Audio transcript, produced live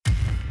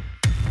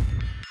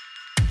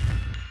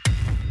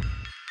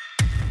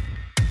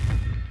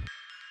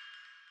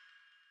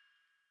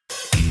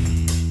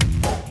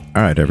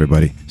All right,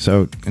 everybody.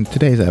 So in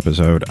today's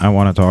episode, I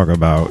want to talk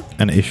about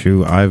an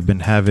issue I've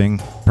been having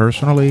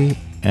personally.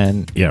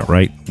 And yeah,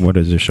 right. What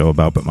is this show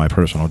about but my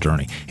personal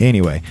journey?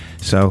 Anyway,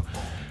 so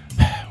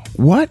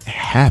what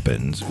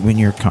happens when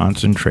you're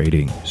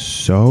concentrating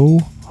so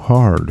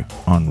hard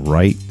on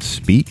right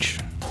speech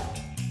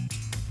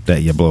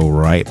that you blow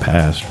right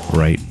past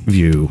right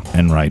view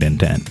and right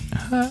intent?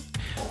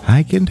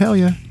 I can tell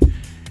you,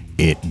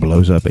 it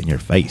blows up in your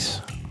face.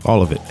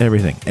 All of it,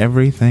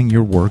 everything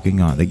you're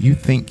working on that you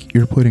think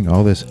you're putting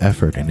all this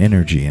effort and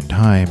energy and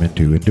time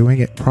into and doing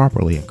it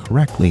properly and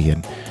correctly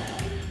and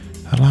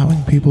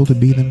allowing people to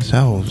be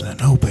themselves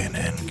and open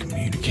and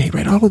communicate,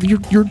 right? All of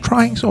you're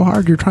trying so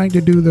hard. You're trying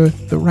to do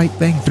the right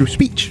thing through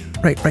speech,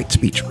 right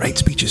speech. Right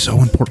speech is so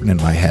important in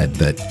my head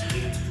that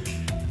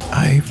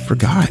I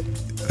forgot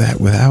that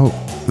without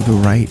the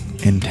right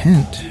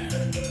intent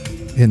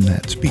in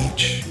that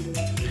speech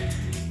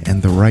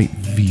and the right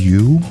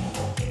view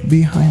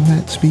behind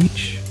that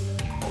speech,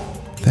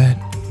 that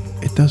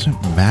it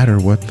doesn't matter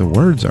what the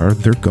words are,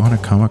 they're gonna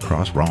come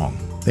across wrong.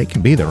 They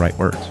can be the right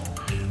words.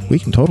 We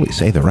can totally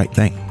say the right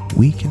thing.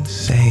 We can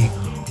say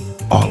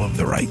all of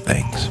the right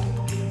things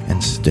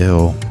and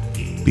still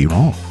be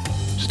wrong.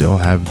 Still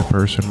have the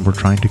person we're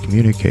trying to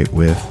communicate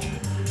with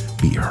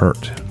be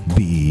hurt,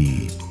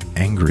 be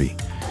angry,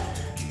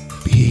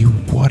 be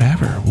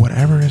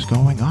whatever is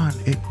going on.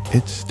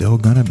 It's still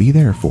gonna be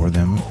there for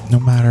them no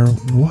matter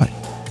what.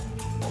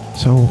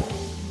 So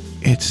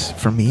it's,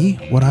 for me,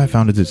 what I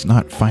found is it's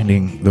not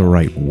finding the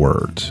right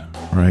words,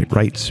 right?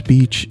 Right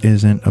speech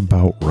isn't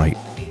about right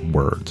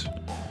words.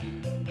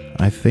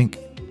 I think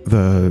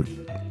the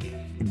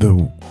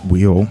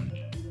wheel,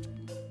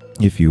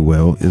 if you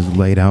will, is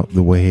laid out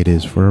the way it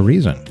is for a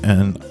reason.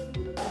 And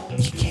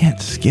you can't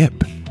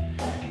skip.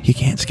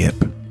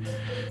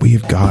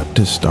 We've got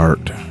to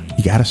start.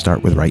 You got to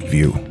start with right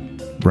view.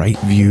 Right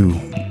view,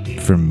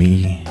 for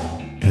me,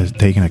 has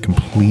taken a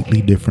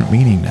completely different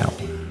meaning now.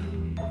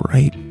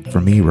 For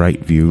me, right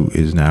view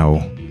is now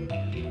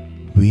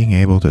being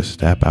able to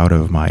step out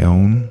of my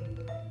own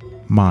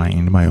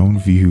mind, my own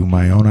view,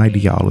 my own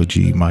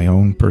ideology, my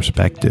own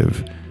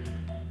perspective,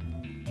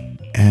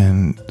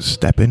 and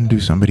step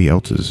into somebody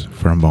else's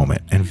for a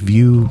moment and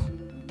view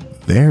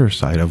their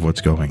side of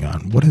what's going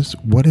on. What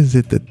is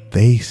it that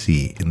they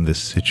see in this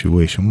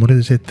situation? What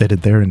is it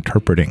that they're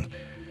interpreting?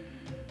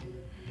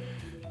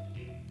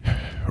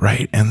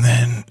 Right. And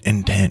then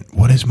intent.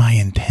 What is my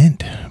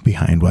intent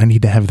behind? Well, I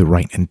need to have the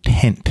right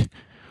intent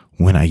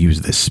when I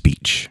use this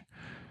speech.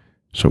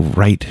 So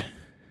right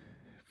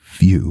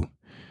view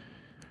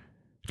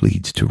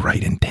leads to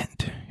right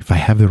intent. If I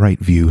have the right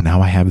view,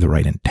 now I have the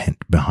right intent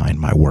behind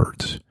my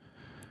words.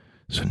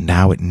 So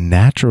now it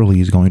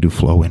naturally is going to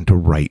flow into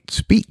right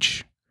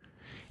speech.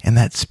 And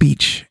that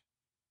speech,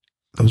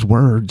 those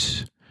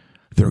words,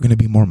 they're going to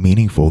be more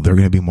meaningful. They're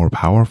going to be more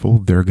powerful.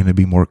 They're going to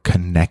be more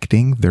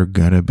connecting. They're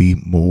going to be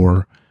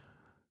more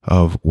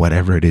of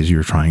whatever it is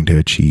you're trying to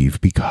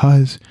achieve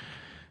because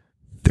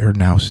they're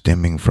now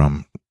stemming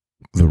from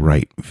the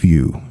right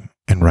view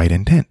and right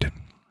intent.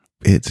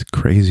 It's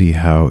crazy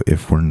how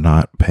if we're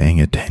not paying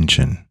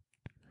attention,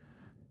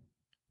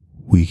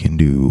 we can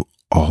do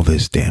all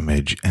this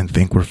damage and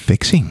think we're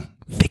fixing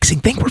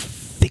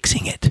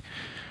it.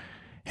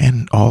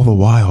 And all the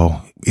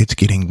while, it's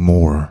getting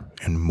more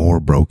and more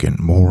broken,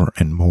 more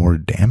and more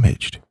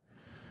damaged.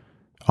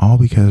 All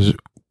because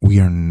we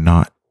are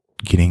not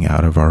getting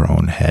out of our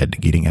own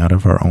head, getting out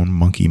of our own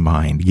monkey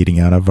mind, getting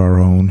out of our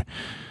own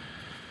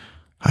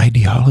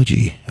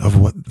ideology of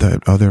what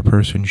the other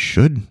person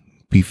should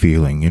be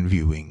feeling and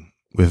viewing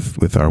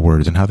with our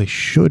words and how they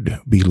should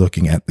be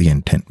looking at the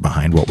intent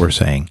behind what we're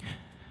saying.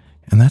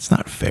 And that's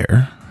not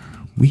fair.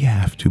 We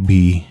have to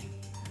be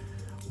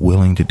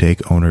willing to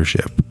take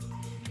ownership.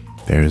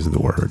 There's the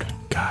word.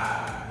 God.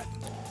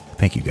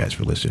 Thank you guys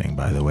for listening,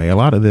 by the way. A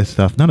lot of this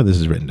stuff, none of this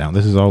is written down.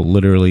 This is all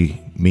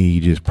literally me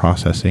just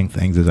processing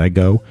things as I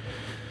go.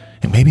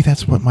 And maybe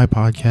that's what my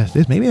podcast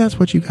is. Maybe that's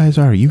what you guys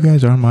are. You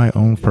guys are my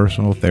own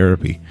personal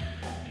therapy.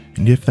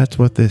 And if that's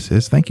what this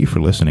is, thank you for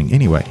listening.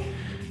 Anyway,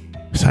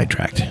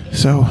 sidetracked.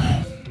 So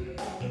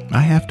I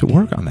have to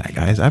work on that,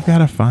 guys. I've got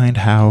to find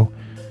how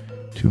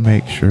to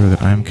make sure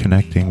that I'm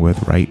connecting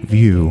with right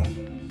view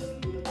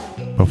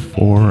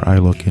before I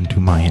look into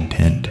my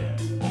intent.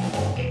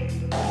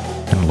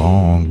 And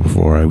long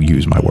before I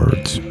use my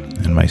words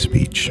and my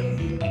speech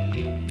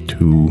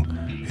to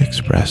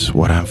express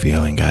what I'm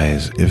feeling,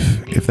 guys.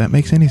 If that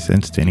makes any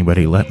sense to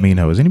anybody, let me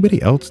know. Is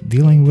anybody else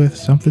dealing with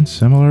something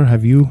similar?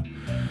 Have you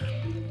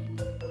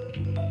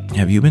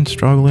been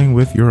struggling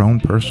with your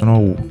own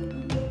personal...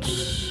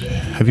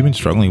 Have you been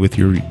struggling with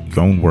your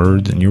own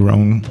words and your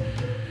own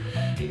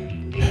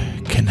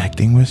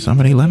connecting with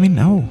somebody? Let me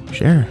know.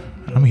 Share.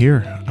 I'm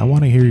here. I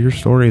want to hear your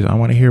stories. I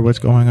want to hear what's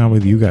going on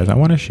with you guys. I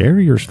want to share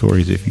your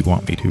stories if you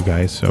want me to,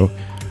 guys. So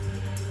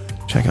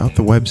check out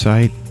the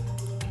website,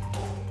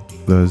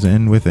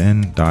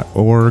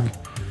 thezenwithin.org.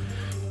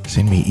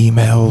 Send me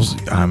emails.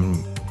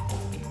 I'm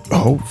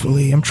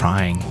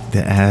trying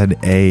to add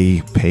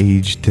a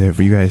page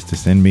for you guys to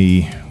send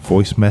me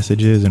voice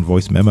messages and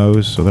voice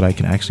memos so that I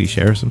can actually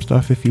share some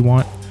stuff if you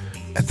want.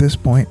 At this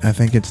point, I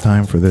think it's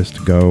time for this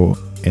to go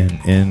and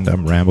end.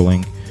 I'm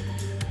rambling.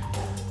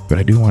 But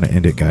I do want to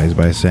end it, guys,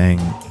 by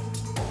saying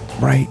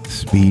right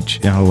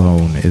speech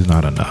alone is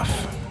not enough.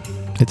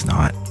 It's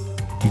not.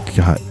 You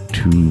got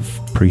to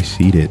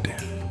precede it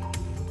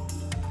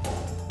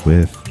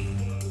with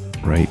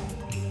right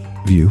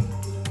view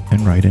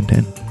and right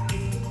intent.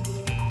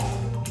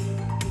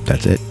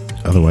 That's it.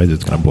 Otherwise,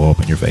 it's going to blow up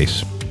in your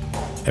face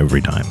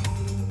every time.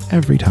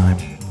 Every time,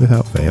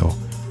 without fail.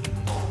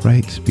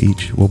 Right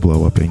speech will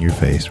blow up in your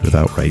face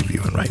without right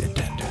view and right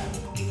intent.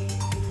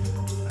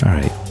 All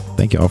right.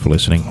 Thank you all for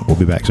listening. We'll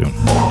be back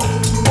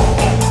soon.